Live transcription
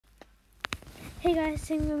Hey guys,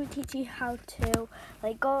 so I'm going to teach you how to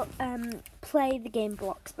go play the game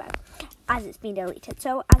Bloxburg as it's been deleted.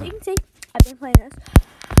 So as you can see, I've been playing this,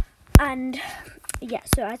 and yeah,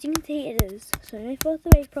 so as you can see, it is 24th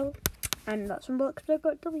of April, and that's when Bloxburg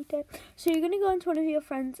got deleted. So you're going to go into one of your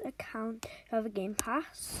friends' account who have a Game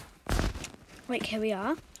Pass, like here we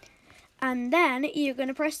are, and then you're going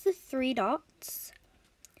to press the three dots.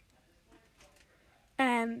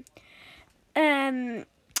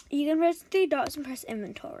 You're going to press the three dots and press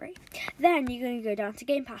inventory. Then you're going to go down to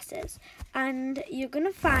Game Passes, and you're going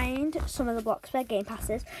to find some of the Bloxburg Game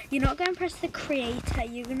Passes. You're not going to press the creator,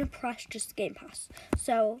 you're going to press just Game Pass.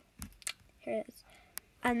 So here it is.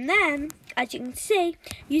 And then, as you can see,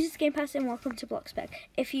 use this Game Pass and welcome to Bloxburg.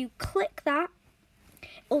 If you click that,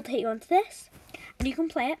 it'll take you onto this, and you can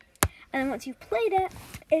play it. And then once you've played it,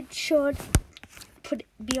 it should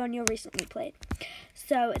be on your recently played.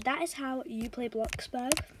 So that is how you play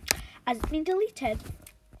Bloxburg as it's been deleted.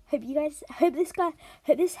 Hope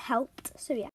this helped. So yeah.